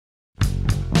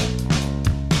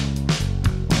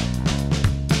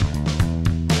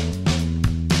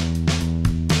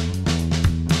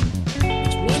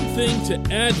thing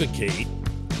to advocate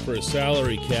for a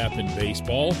salary cap in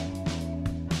baseball.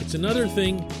 It's another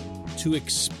thing to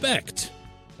expect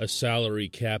a salary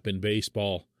cap in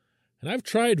baseball. And I've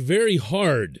tried very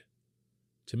hard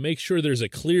to make sure there's a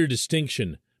clear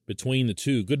distinction between the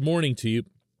two. Good morning to you.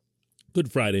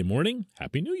 Good Friday morning.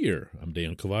 Happy New Year. I'm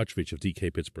Dejan Kovacevic of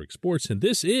DK Pittsburgh Sports, and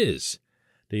this is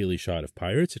Daily Shot of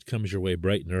Pirates. It comes your way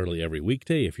bright and early every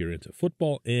weekday if you're into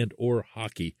football and or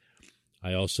hockey.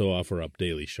 I also offer up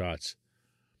daily shots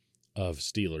of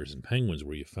Steelers and Penguins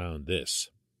where you found this.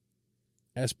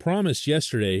 As promised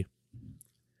yesterday,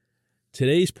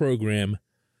 today's program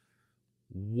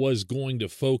was going to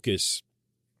focus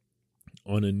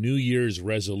on a New Year's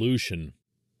resolution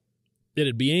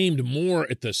that'd be aimed more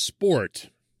at the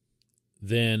sport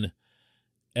than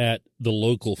at the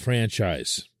local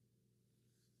franchise.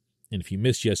 And if you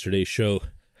missed yesterday's show,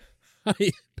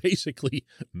 I basically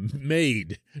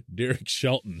made Derek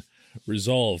Shelton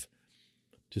resolve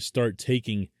to start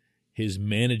taking his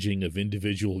managing of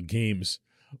individual games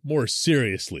more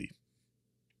seriously.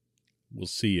 We'll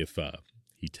see if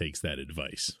he takes that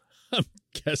advice. I'm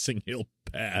guessing he'll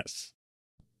pass.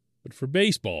 But for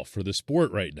baseball, for the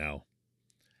sport right now,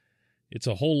 it's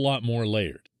a whole lot more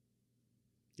layered.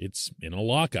 It's in a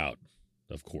lockout,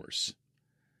 of course.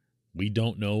 We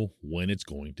don't know when it's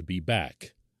going to be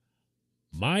back.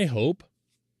 My hope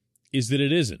is that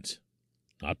it isn't.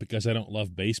 Not because I don't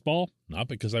love baseball, not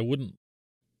because I wouldn't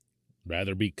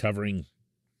rather be covering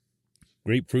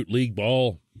Grapefruit League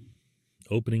ball,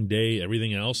 opening day,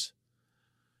 everything else,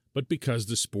 but because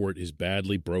the sport is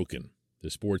badly broken. The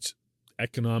sport's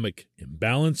economic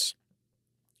imbalance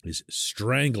is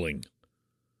strangling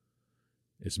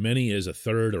as many as a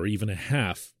third or even a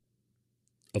half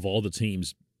of all the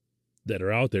teams that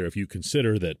are out there. If you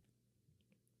consider that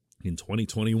in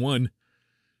 2021,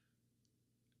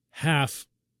 half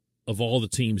of all the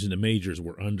teams in the majors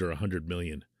were under $100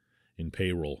 million in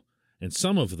payroll, and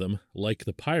some of them, like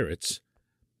the Pirates,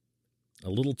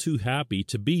 a little too happy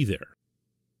to be there.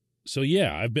 So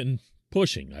yeah, I've been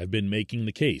pushing. I've been making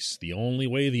the case. The only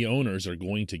way the owners are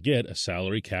going to get a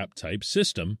salary cap type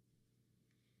system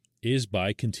is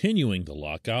by continuing the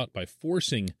lockout, by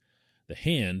forcing the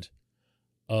hand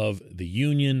of the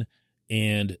union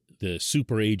and the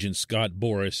super agent Scott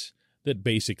Boras that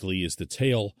basically is the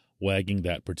tail wagging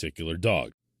that particular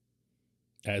dog.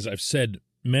 As I've said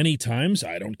many times,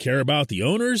 I don't care about the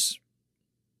owners.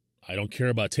 I don't care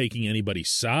about taking anybody's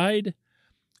side.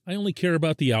 I only care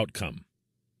about the outcome,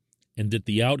 and that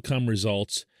the outcome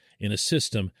results in a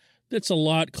system that's a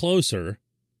lot closer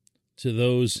to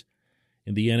those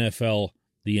in the NFL,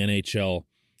 the NHL,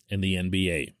 and the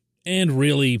NBA, and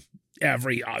really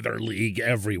every other league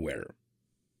everywhere.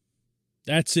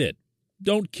 That's it.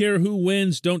 Don't care who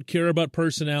wins, don't care about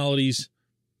personalities,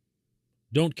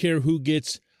 don't care who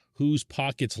gets whose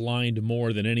pockets lined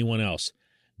more than anyone else.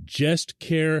 Just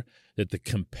care that the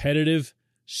competitive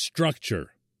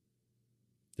structure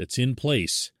that's in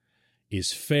place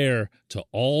is fair to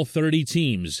all 30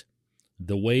 teams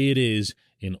the way it is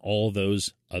in all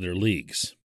those other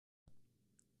leagues.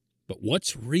 But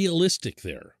what's realistic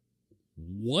there?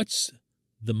 What's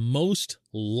the most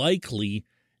likely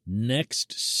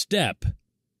next step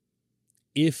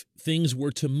if things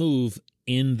were to move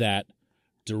in that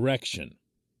direction?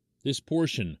 This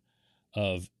portion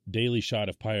of Daily Shot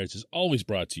of Pirates is always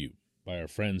brought to you by our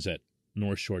friends at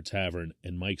North Shore Tavern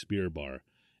and Mike's Beer Bar.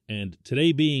 And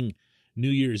today being New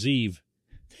Year's Eve,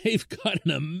 they've got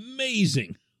an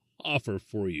amazing offer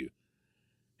for you.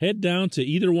 Head down to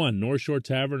either one, North Shore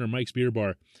Tavern or Mike's Beer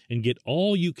Bar, and get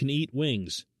all-you-can-eat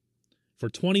wings for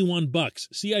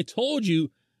 $21. See, I told you,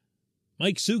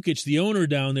 Mike Sukic, the owner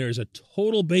down there, is a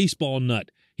total baseball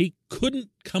nut. He couldn't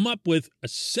come up with a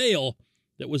sale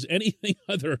that was anything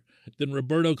other than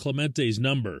Roberto Clemente's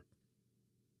number.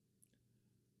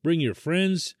 Bring your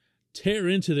friends, tear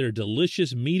into their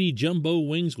delicious meaty jumbo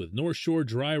wings with North Shore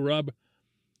dry rub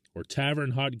or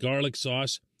Tavern hot garlic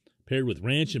sauce paired with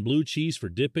ranch and blue cheese for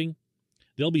dipping.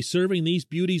 They'll be serving these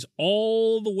beauties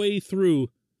all the way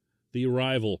through the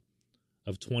arrival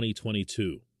of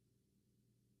 2022.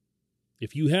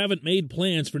 If you haven't made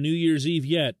plans for New Year's Eve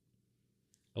yet,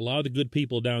 allow the good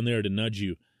people down there to nudge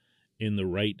you in the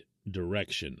right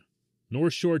direction.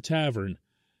 North Shore Tavern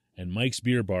and Mike's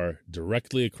Beer Bar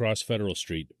directly across Federal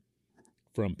Street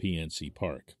from PNC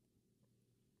Park.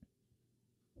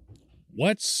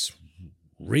 What's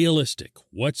realistic?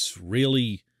 What's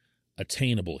really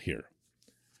attainable here?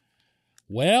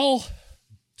 Well,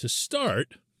 to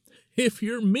start, if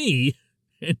you're me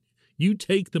and you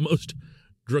take the most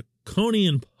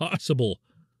draconian possible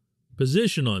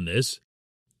position on this,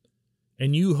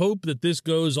 and you hope that this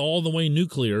goes all the way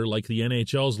nuclear like the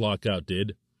NHL's lockout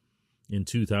did in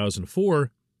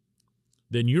 2004,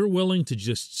 then you're willing to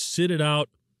just sit it out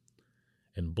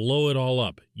and blow it all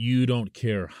up. You don't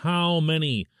care how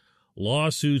many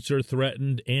lawsuits are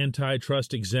threatened,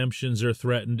 antitrust exemptions are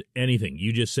threatened, anything.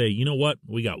 You just say, you know what?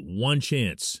 We got one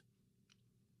chance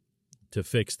to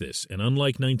fix this. And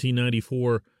unlike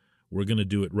 1994, we're going to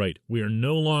do it right. We are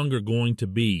no longer going to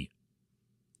be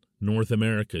North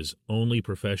America's only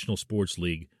professional sports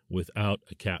league without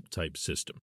a cap-type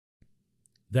system.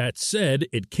 That said,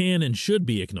 it can and should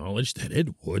be acknowledged that it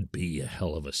would be a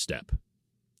hell of a step.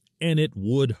 And it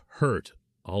would hurt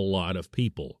a lot of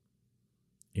people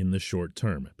in the short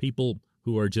term. People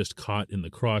who are just caught in the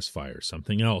crossfire,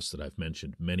 something else that I've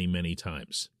mentioned many, many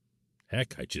times.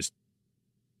 Heck, I just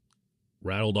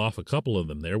rattled off a couple of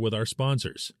them there with our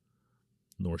sponsors,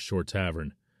 North Shore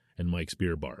Tavern and Mike's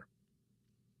Beer Bar.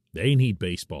 They need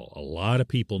baseball. A lot of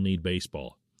people need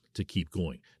baseball to keep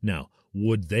going. Now,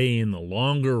 would they in the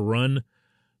longer run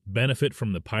benefit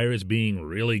from the Pirates being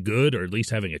really good, or at least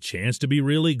having a chance to be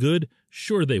really good?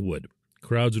 Sure they would.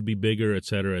 Crowds would be bigger, et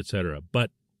cetera, et cetera.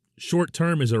 But short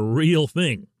term is a real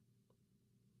thing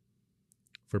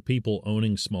for people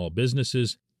owning small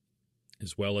businesses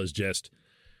as well as just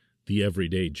the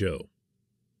everyday Joe.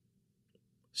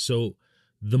 So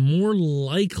the more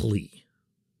likely,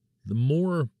 the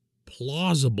more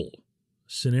plausible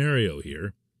scenario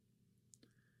here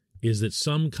is that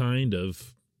some kind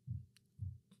of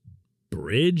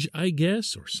bridge, I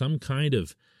guess, or some kind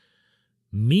of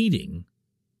meeting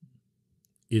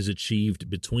is achieved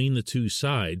between the two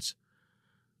sides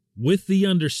with the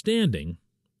understanding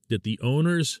that the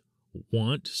owners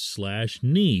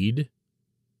want/need,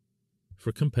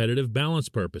 for competitive balance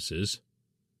purposes,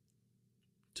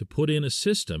 to put in a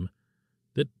system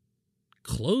that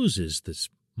closes this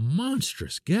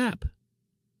monstrous gap.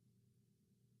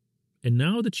 And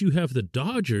now that you have the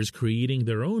Dodgers creating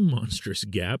their own monstrous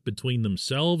gap between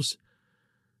themselves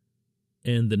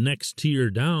and the next tier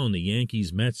down, the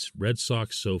Yankees, Mets, Red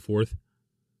Sox, so forth,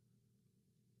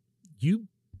 you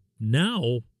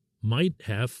now might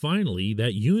have finally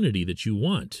that unity that you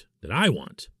want, that I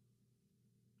want,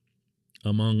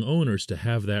 among owners to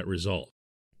have that resolve.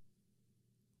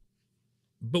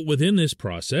 But within this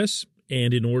process,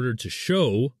 and in order to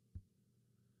show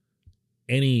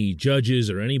any judges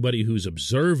or anybody who's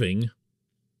observing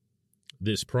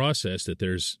this process that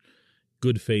there's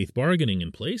good faith bargaining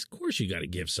in place, of course you got to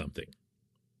give something.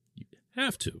 You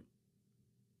have to.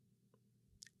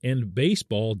 And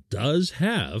baseball does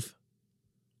have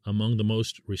among the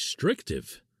most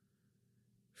restrictive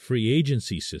free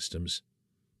agency systems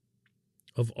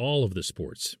of all of the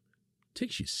sports. It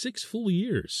takes you 6 full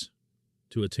years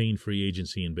to attain free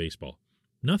agency in baseball.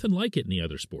 Nothing like it in the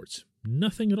other sports.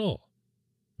 Nothing at all.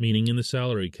 Meaning in the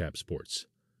salary cap sports.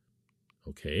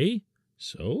 Okay,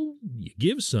 so you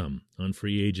give some on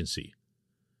free agency.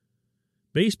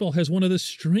 Baseball has one of the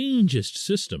strangest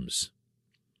systems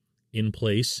in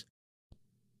place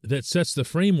that sets the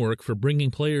framework for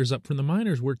bringing players up from the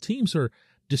minors, where teams are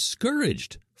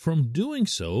discouraged from doing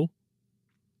so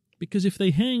because if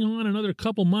they hang on another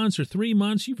couple months or 3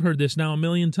 months, you've heard this now a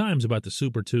million times about the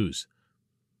Super 2s.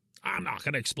 I'm not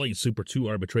going to explain Super 2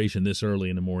 arbitration this early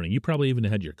in the morning. You probably even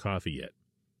had your coffee yet.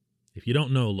 If you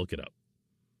don't know, look it up.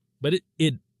 But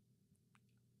it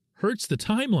hurts the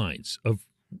timelines of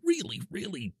really,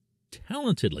 really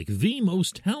talented, like the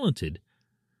most talented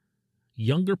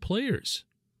younger players.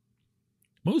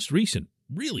 Most recent,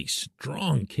 really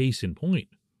strong case in point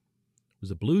was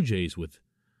the Blue Jays with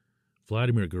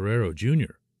Vladimir Guerrero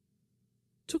Jr.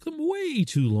 Took them way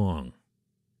too long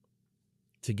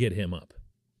to get him up.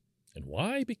 And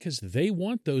why? Because they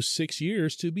want those 6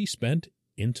 years to be spent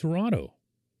in Toronto.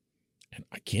 And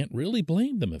I can't really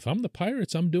blame them. If I'm the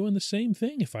Pirates, I'm doing the same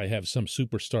thing if I have some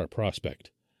superstar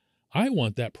prospect. I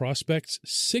want that prospect's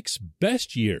 6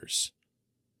 best years.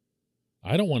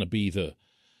 I don't want to be the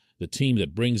team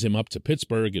that brings him up to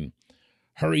Pittsburgh and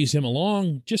hurries him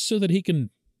along just so that he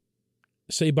can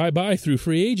say bye-bye through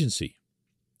free agency.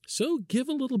 So give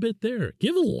a little bit there.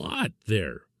 Give a lot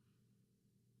there.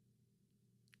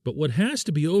 But what has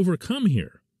to be overcome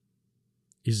here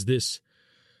is this,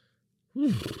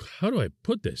 how do I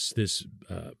put this,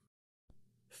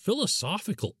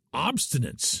 philosophical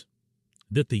obstinance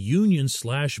that the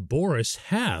union/Boris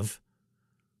have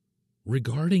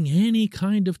regarding any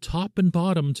kind of top and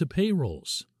bottom to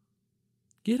payrolls.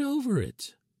 Get over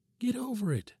it. Get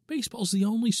over it. Baseball's the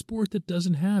only sport that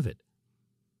doesn't have it.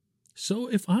 So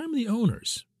if I'm the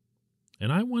owners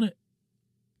and I want to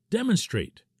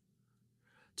demonstrate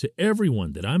to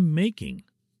everyone that I'm making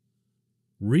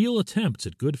real attempts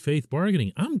at good faith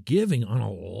bargaining. I'm giving on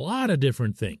a lot of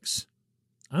different things.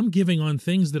 I'm giving on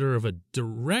things that are of a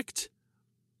direct,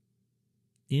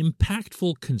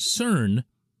 impactful concern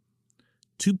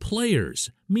to players,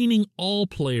 meaning all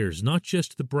players, not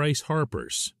just the Bryce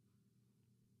Harpers.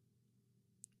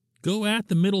 Go at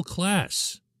the middle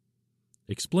class.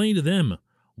 Explain to them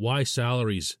why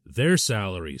their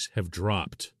salaries, have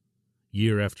dropped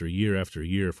year after year after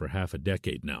year for half a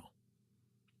decade now.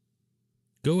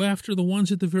 Go after the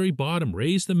ones at the very bottom.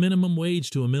 Raise the minimum wage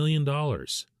to $1 million.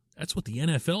 That's what the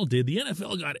NFL did. The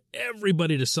NFL got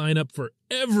everybody to sign up for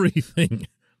everything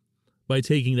by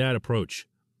taking that approach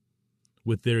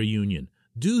with their union.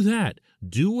 Do that.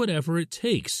 Do whatever it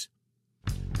takes.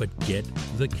 But get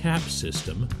the cap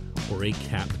system or a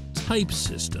cap type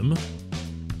system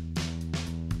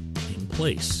in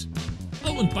place.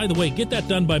 Oh, and by the way, get that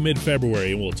done by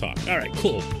mid-February and we'll talk. All right,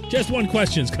 cool. Just one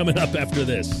question's coming up after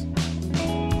this.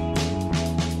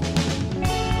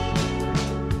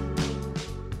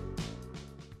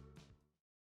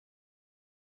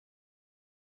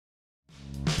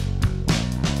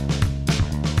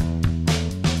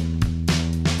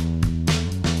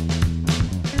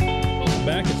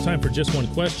 Time for just one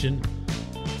question,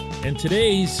 and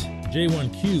today's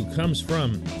J1Q comes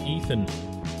from Ethan,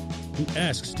 who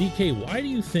asks, DK, why do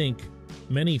you think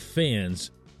many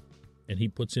fans, and he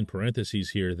puts in parentheses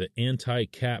here, the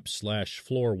anti-cap /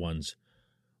 floor ones,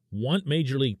 want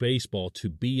Major League Baseball to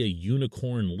be a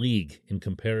unicorn league in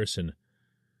comparison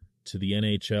to the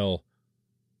NHL,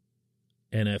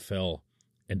 NFL,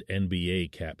 and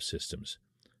NBA cap systems?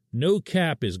 No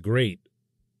cap is great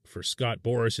for Scott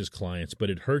Boris's clients, but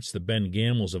it hurts the Ben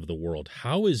Gamels of the world.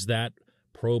 How is that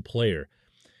pro player?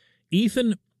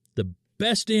 Ethan, the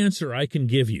best answer I can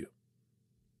give you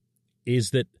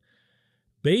is that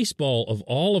baseball, of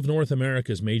all of North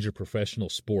America's major professional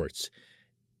sports,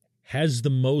 has the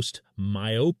most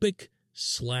myopic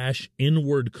 /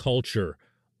 inward culture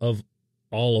of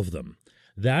all of them.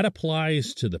 That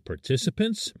applies to the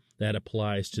participants, that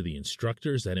applies to the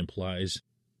instructors, that applies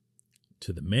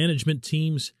to the management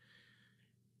teams,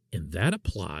 and that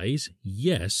applies,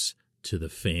 yes, to the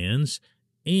fans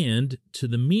and to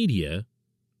the media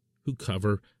who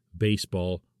cover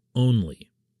baseball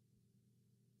only.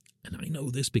 And I know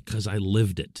this because I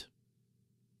lived it.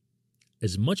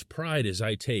 As much pride as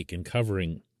I take in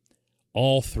covering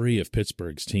all three of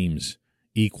Pittsburgh's teams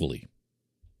equally,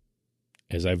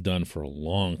 as I've done for a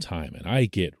long time, and I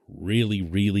get really,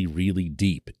 really, really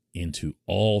deep into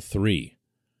all three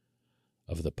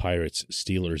of the Pirates,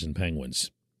 Steelers, and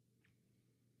Penguins.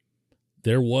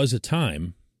 There was a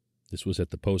time, this was at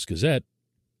the Post-Gazette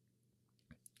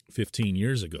 15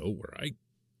 years ago, where I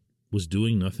was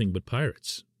doing nothing but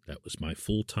Pirates. That was my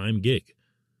full-time gig.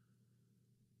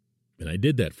 And I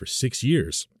did that for 6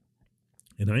 years.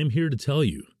 And I'm here to tell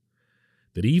you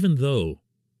that even though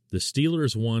the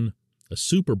Steelers won a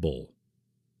Super Bowl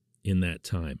in that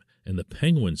time, and the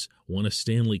Penguins won a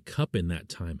Stanley Cup in that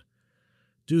time,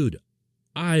 dude,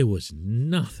 I was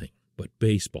nothing but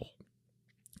baseball.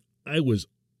 I was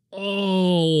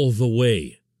all the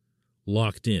way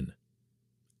locked in,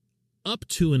 up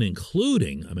to and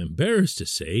including, I'm embarrassed to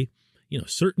say,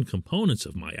 certain components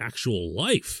of my actual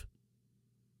life.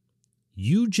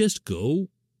 You just go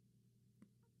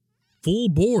full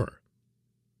bore.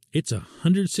 It's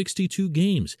 162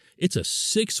 games. It's a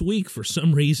 6-week, for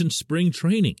some reason, spring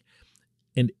training.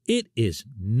 And it is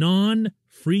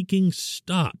non-freaking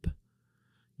stop.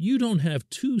 You don't have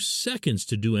 2 seconds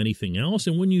to do anything else,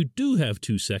 and when you do have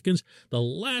 2 seconds, the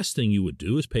last thing you would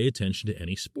do is pay attention to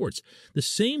any sports. The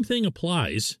same thing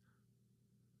applies,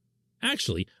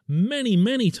 actually, many,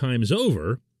 many times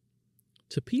over,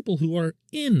 to people who are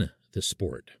in the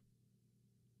sport.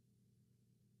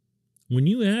 When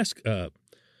you ask a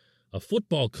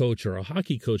football coach or a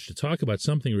hockey coach to talk about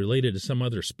something related to some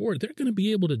other sport, they're going to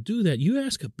be able to do that. You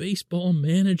ask a baseball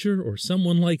manager or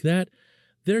someone like that,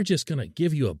 they're just going to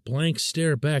give you a blank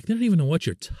stare back. They don't even know what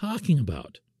you're talking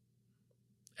about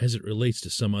as it relates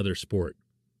to some other sport.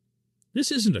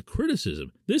 This isn't a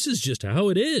criticism. This is just how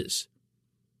it is.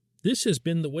 This has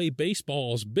been the way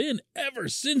baseball's been ever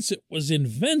since it was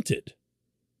invented.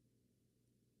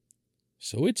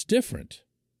 So it's different.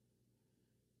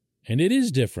 And it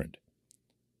is different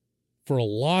for a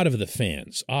lot of the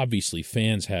fans. Obviously,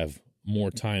 fans have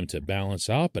more time to balance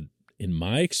out, but in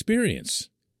my experience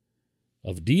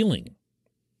of dealing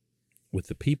with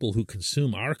the people who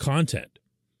consume our content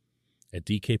at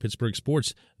DK Pittsburgh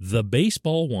Sports, the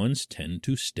baseball ones tend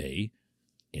to stay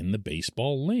in the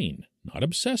baseball lane. Not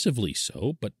obsessively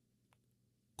so, but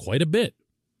quite a bit.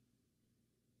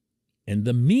 And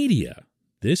the media,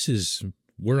 this is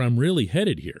where I'm really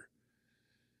headed here.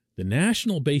 The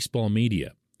national baseball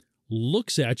media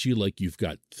looks at you like you've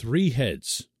got three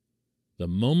heads the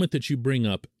moment that you bring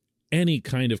up any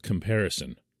kind of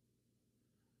comparison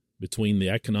between the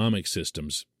economic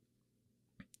systems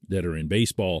that are in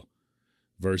baseball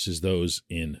versus those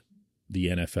in the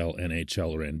NFL,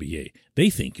 NHL, or NBA. They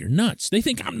think you're nuts. They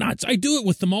think I'm nuts. I do it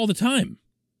with them all the time.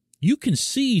 You can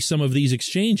see some of these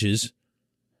exchanges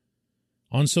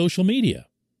on social media.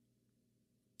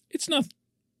 It's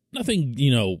nothing,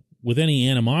 with any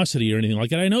animosity or anything like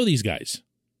that. I know these guys.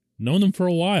 Known them for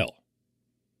a while.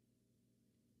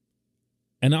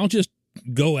 And I'll just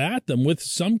go at them with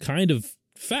some kind of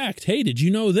fact. Hey, did you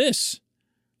know this?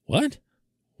 What?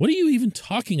 What are you even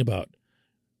talking about?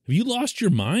 Have you lost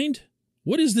your mind?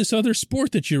 What is this other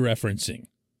sport that you're referencing?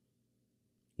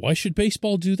 Why should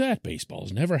baseball do that?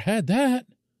 Baseball's never had that.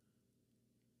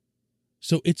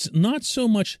 So it's not so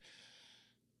much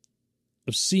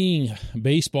of seeing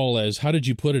baseball as, how did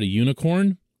you put it, a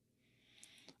unicorn?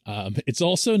 It's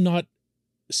also not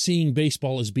seeing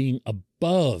baseball as being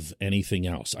above anything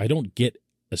else. I don't get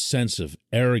a sense of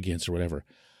arrogance or whatever.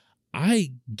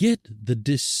 I get the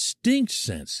distinct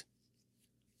sense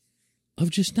of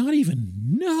just not even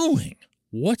knowing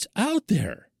what's out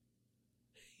there.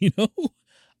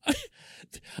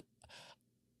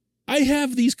 I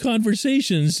have these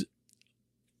conversations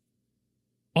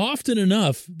often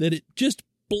enough that it just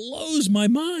blows my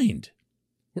mind.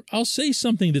 Where I'll say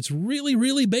something that's really,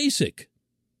 really basic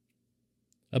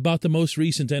about the most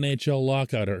recent NHL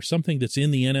lockout or something that's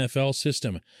in the NFL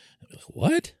system.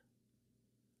 What?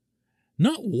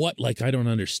 Not what, like I don't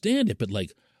understand it, but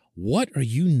like, what, are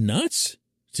you nuts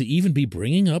to even be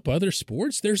bringing up other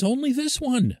sports? There's only this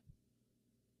one.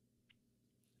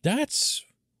 That's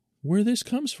where this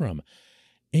comes from.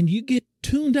 And you get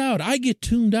tuned out. I get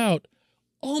tuned out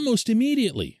almost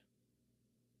immediately.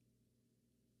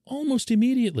 Almost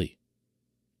immediately.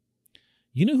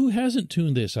 You know who hasn't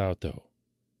tuned this out, though?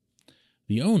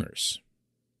 The owners.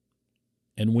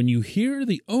 And when you hear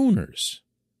the owners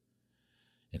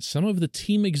and some of the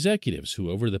team executives who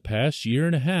over the past year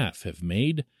and a half have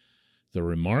made the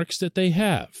remarks that they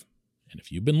have, and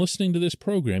if you've been listening to this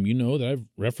program, you know that I've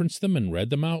referenced them and read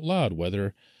them out loud,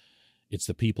 whether it's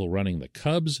the people running the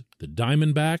Cubs, the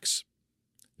Diamondbacks,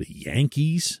 the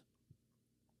Yankees.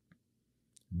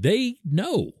 They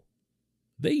know.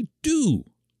 They do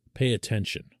pay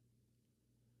attention.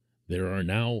 There are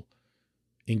now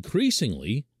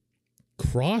increasingly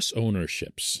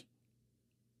cross-ownerships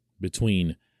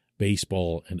between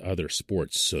baseball and other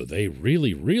sports, so they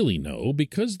really, really know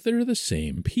because they're the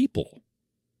same people.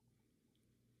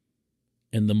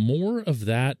 And the more of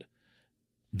that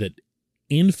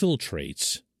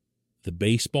infiltrates the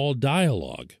baseball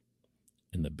dialogue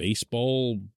and the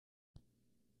baseball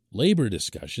labor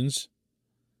discussions,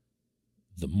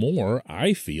 the more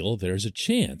I feel there's a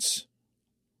chance,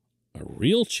 a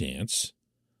real chance,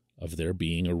 of there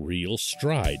being a real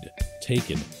stride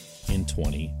taken in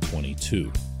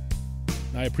 2022.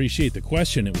 I appreciate the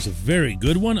question. It was a very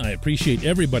good one. I appreciate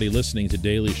everybody listening to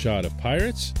Daily Shot of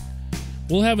Pirates.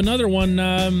 We'll have another one,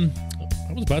 I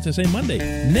was about to say Monday.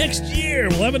 Next year.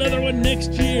 We'll have another one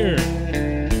next year.